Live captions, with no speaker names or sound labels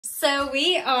So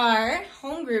we are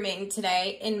home grooming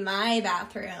today in my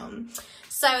bathroom.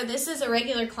 So this is a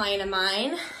regular client of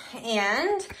mine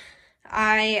and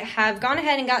I have gone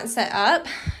ahead and gotten set up.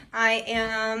 I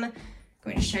am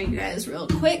going to show you guys real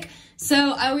quick. So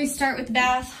I always start with the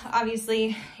bath,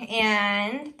 obviously,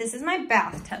 and this is my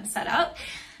bathtub setup.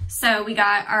 So we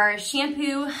got our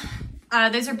shampoo.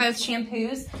 Those are both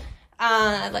shampoos.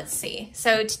 Let's see.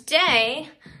 So today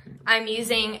I'm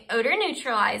using odor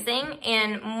neutralizing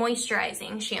and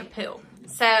moisturizing shampoo.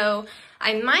 So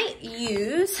I might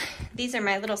use, these are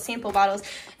my little sample bottles.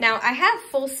 Now I have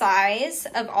full size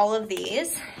of all of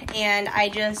these and I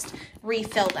just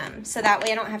refill them. So that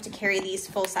way I don't have to carry these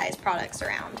full size products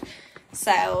around.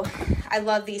 So I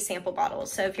love these sample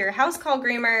bottles. So if you're a house call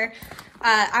groomer,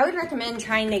 I would recommend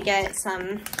trying to get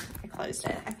some, I closed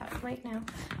it, I thought right now.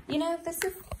 You know, this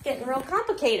is getting real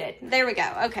complicated. There we go.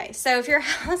 Okay, so if you're a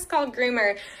house call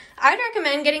groomer, I'd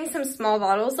recommend getting some small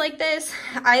bottles like this.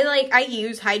 I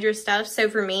use Hydra stuff, so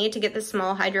for me to get the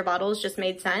small Hydra bottles just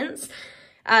made sense,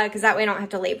 because that way I don't have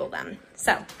to label them.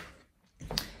 So,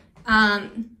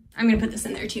 I'm gonna put this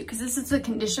in there too, because this is the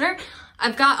conditioner.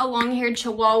 I've got a long-haired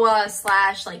Chihuahua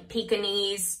 / like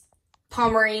Pekingese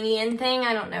Pomeranian thing.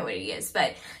 I don't know what he is,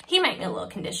 but he might need a little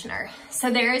conditioner.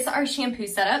 So there's our shampoo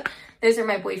setup. Those are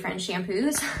my boyfriend's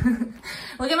shampoos.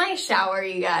 Look at my shower,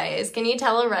 you guys. Can you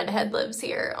tell a redhead lives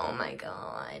here? Oh my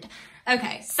God.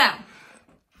 Okay, so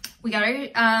we got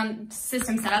our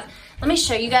system set up. Let me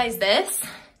show you guys this.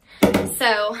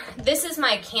 So this is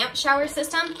my camp shower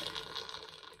system.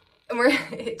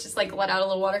 And it just like let out a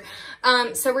little water.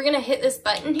 So we're gonna hit this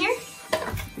button here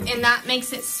and that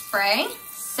makes it spray.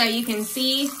 So you can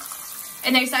see,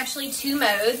 and there's actually 2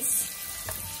 modes.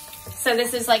 So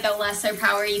this is like a lesser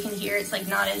power. You can hear it's like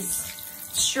not as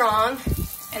strong.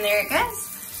 And there it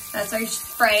goes. That's our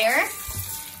sprayer.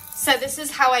 So this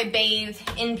is how I bathe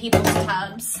in people's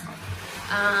tubs.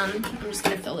 I'm just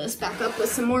gonna fill this back up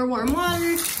with some more warm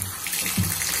water.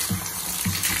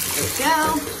 There we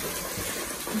go.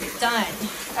 Done.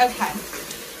 Okay.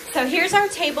 So here's our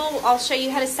table. I'll show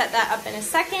you how to set that up in a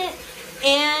second.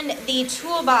 And the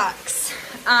toolbox.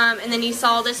 And then you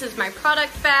saw this is my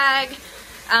product bag.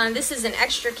 This is an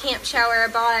extra camp shower I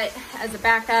bought as a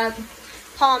backup.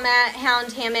 Paw mat,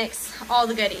 hound hammocks, all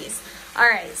the goodies. All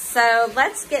right, so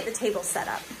let's get the table set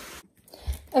up.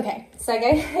 Okay, so I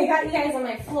got you guys on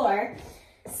my floor.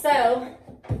 So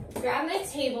grab my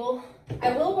table.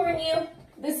 I will warn you,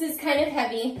 this is kind of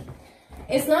heavy.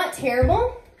 It's not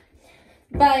terrible,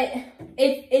 but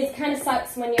it kind of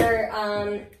sucks when you're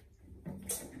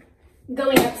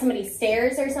going up somebody's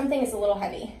stairs or something. It's a little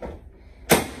heavy.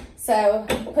 So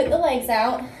put the legs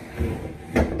out,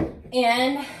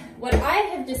 and what I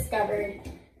have discovered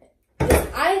is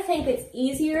I think it's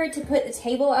easier to put the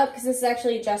table up because this is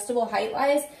actually adjustable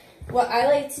height-wise. What I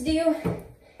like to do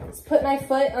is put my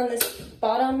foot on this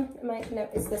bottom, no,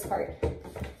 it's this part,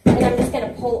 and I'm just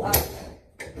gonna pull up.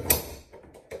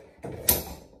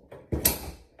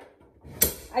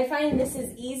 I find this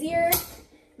is easier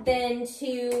than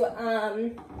to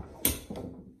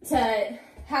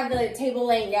have the table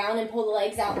laying down and pull the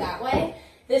legs out that way.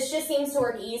 This just seems to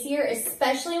work easier,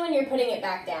 especially when you're putting it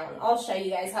back down. I'll show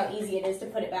you guys how easy it is to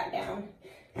put it back down.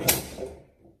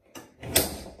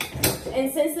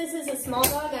 And since this is a small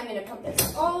dog, I'm gonna pump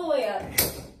this all the way up.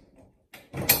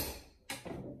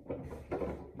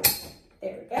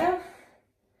 There we go.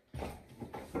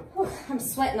 Whew, I'm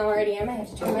sweating already. I might have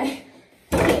to turn my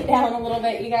feet down a little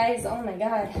bit, you guys. Oh my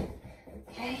God.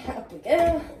 Okay, up we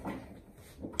go.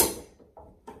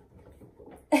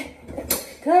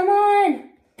 Come on.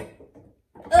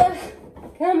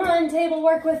 Come on, table,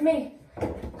 work with me.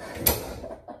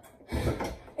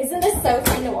 Isn't this so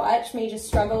fun to watch me just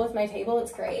struggle with my table?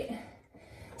 It's great.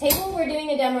 Table, we're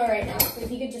doing a demo right now. So if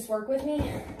you could just work with me.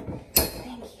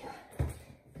 Thank you.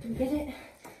 Did we get it?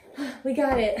 We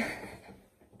got it.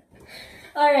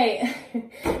 All right.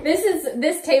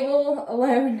 This table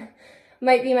alone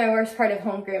might be my worst part of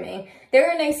home grooming. There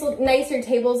are nicer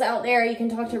tables out there. You can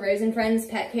talk to Rose and Friends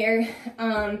Pet Care.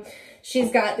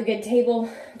 She's got the good table,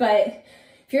 but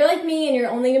if you're like me and you're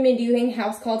only gonna be doing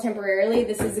house call temporarily,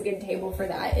 this is a good table for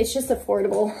that. It's just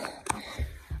affordable.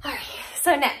 All right,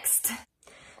 so next,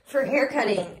 for hair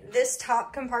cutting, this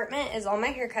top compartment is all my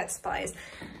haircut supplies.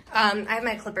 I have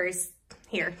my clippers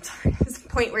here. This is the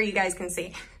point where you guys can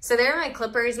see. So there are my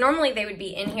clippers. Normally they would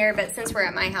be in here, but since we're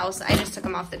at my house, I just took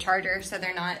them off the charger, so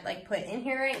they're not like put in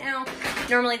here right now.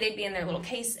 Normally they'd be in their little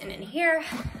case and in here.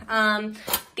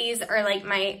 These are like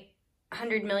my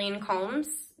 100 million combs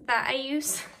that I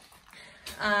use.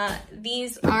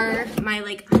 These are my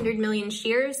like 100 million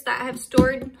shears that I have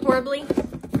stored horribly.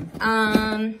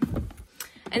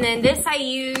 And then this I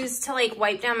use to like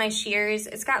wipe down my shears.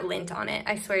 It's got lint on it.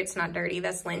 I swear it's not dirty,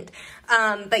 that's lint.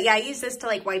 But yeah, I use this to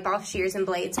like wipe off shears and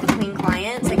blades between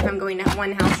clients. Like if I'm going to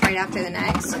one house right after the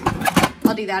next,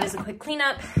 I'll do that as a quick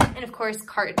cleanup. And of course,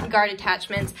 guard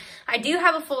attachments. I do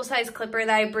have a full-size clipper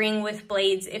that I bring with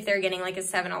blades if they're getting like a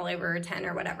 7 all over or 10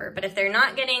 or whatever. But if they're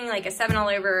not getting like a 7 all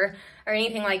over or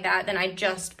anything like that, then I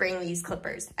just bring these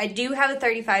clippers. I do have a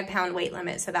 35-pound weight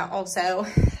limit, so that also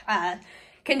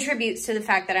contributes to the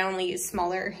fact that I only use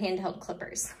smaller handheld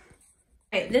clippers.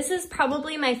 Okay, this is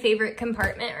probably my favorite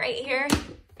compartment right here,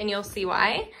 and you'll see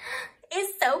why.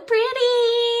 It's so pretty.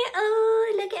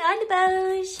 Oh, look at all the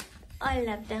bows. Oh, I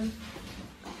love them.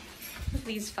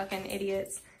 These fucking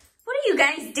idiots. What are you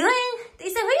guys doing? They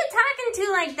said, who you talking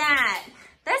to like that?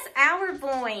 That's our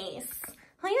voice.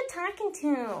 Who you talking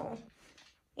to?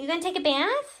 You gonna take a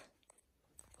bath?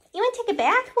 You wanna take a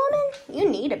bath, woman? You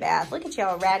need a bath. Look at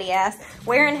y'all ratty ass.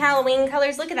 Wearing Halloween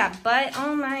colors. Look at that butt.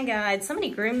 Oh my God. Somebody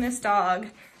groom this dog.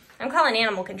 I'm calling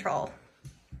animal control.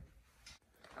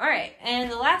 All right,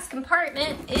 and the last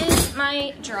compartment is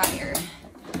my dryer,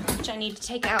 which I need to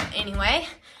take out anyway.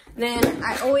 Then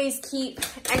I always keep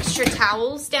extra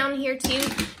towels down here too.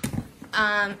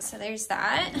 So there's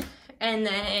that. And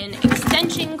then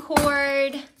extension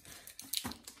cord,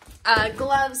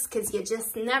 gloves, because you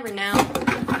just never know.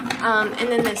 And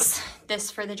then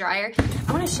this for the dryer.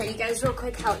 I want to show you guys real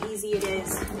quick how easy it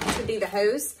is to do the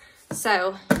hose.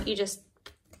 So you just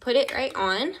put it right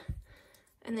on,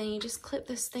 and then you just clip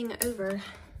this thing over,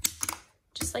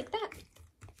 just like that.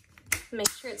 Make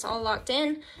sure it's all locked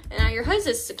in, and now your hose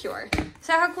is secure.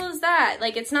 So how cool is that?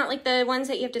 Like, it's not like the ones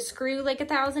that you have to screw like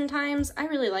 1,000 times. I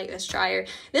really like this dryer.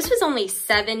 This was only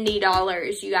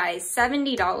 $70, you guys,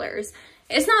 $70.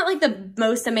 It's not like the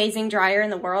most amazing dryer in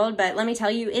the world, but let me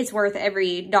tell you, it's worth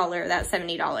every dollar, that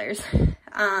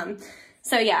 $70.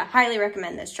 So yeah, highly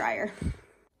recommend this dryer.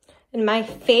 And my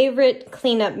favorite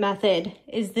cleanup method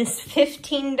is this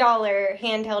 $15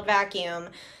 handheld vacuum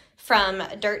from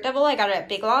Dirt Devil. I got it at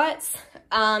Big Lots.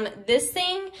 This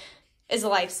thing is a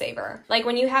lifesaver. Like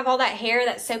when you have all that hair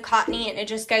that's so cottony and it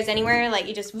just goes anywhere, like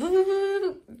you just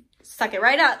suck it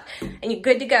right up and you're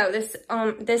good to go.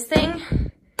 This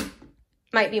thing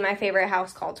might be my favorite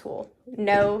house call tool.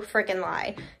 No freaking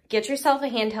lie. Get yourself a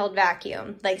handheld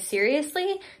vacuum. Like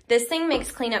seriously, this thing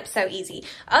makes cleanup so easy.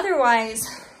 Otherwise,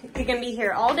 you're gonna be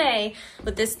here all day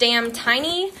with this damn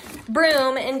tiny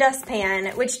broom and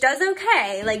dustpan, which does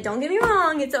okay. Like, don't get me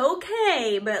wrong, it's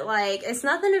okay, but like, it's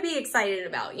nothing to be excited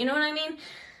about. You know what I mean?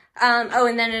 Oh,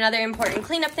 and then another important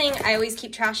cleanup thing, I always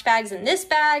keep trash bags in this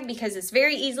bag because it's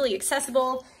very easily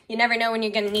accessible. You never know when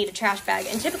you're gonna need a trash bag.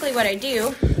 And typically what I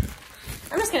do,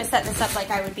 I'm just gonna set this up like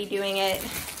I would be doing it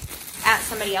at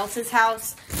somebody else's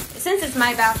house. Since it's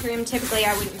my bathroom, typically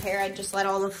I wouldn't care. I'd just let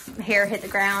all the hair hit the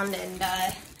ground and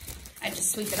I'd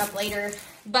just sweep it up later.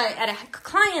 But at a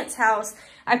client's house,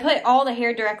 I put all the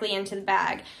hair directly into the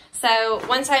bag. So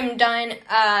once I'm done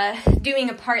doing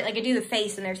a part, like I do the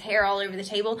face and there's hair all over the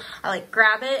table, I like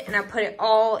grab it and I put it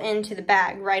all into the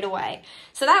bag right away.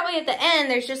 So that way at the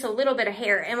end, there's just a little bit of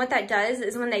hair. And what that does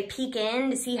is when they peek in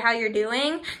to see how you're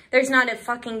doing, there's not a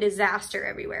fucking disaster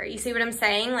everywhere. You see what I'm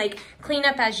saying? Like, clean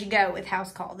up as you go with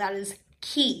house call. That is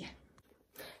key.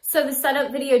 So the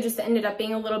setup video just ended up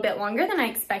being a little bit longer than I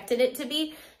expected it to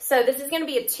be. So this is going to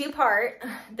be a two-part.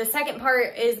 The second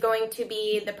part is going to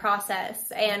be the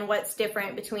process and what's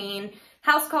different between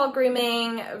house call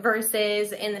grooming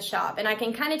versus in the shop. And I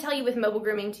can kind of tell you with mobile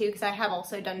grooming too, because I have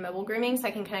also done mobile grooming, so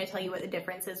I can kind of tell you what the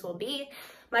differences will be.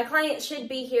 My client should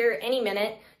be here any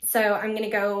minute, so I'm going to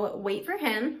go wait for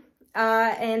him.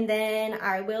 And then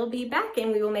I will be back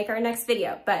and we will make our next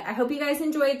video. But I hope you guys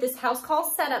enjoyed this house call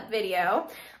setup video.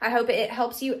 I hope it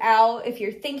helps you out if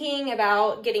you're thinking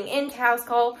about getting into house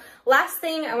call. Last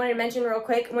thing I wanted to mention real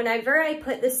quick, whenever I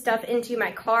put this stuff into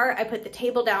my car, I put the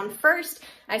table down first.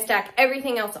 I stack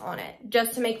everything else on it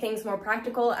just to make things more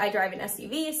practical. I drive an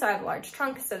SUV, so I have a large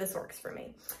trunk, so this works for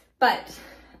me. But,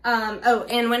 oh,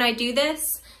 and when I do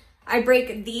this, I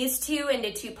break these two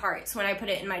into two parts when I put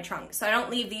it in my trunk. So I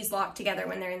don't leave these locked together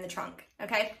when they're in the trunk,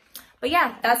 okay? But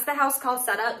yeah, that's the house call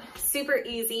setup. Super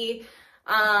easy.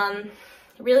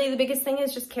 Really the biggest thing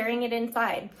is just carrying it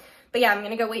inside. But yeah, I'm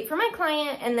gonna go wait for my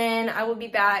client and then I will be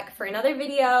back for another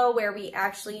video where we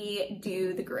actually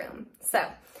do the groom. So,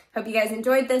 hope you guys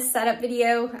enjoyed this setup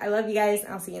video. I love you guys.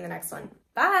 I'll see you in the next one.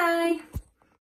 Bye.